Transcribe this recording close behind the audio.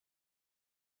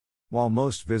While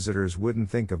most visitors wouldn't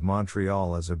think of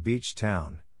Montreal as a beach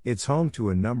town, it's home to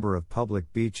a number of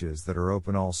public beaches that are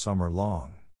open all summer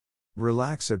long.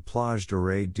 Relax at Plage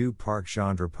Doré du Parc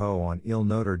Jean-Drapeau on Île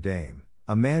Notre-Dame,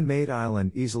 a man-made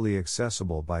island easily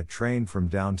accessible by train from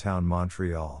downtown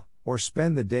Montreal, or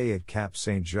spend the day at Cap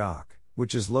Saint-Jacques,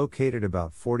 which is located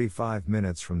about 45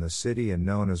 minutes from the city and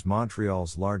known as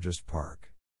Montreal's largest park.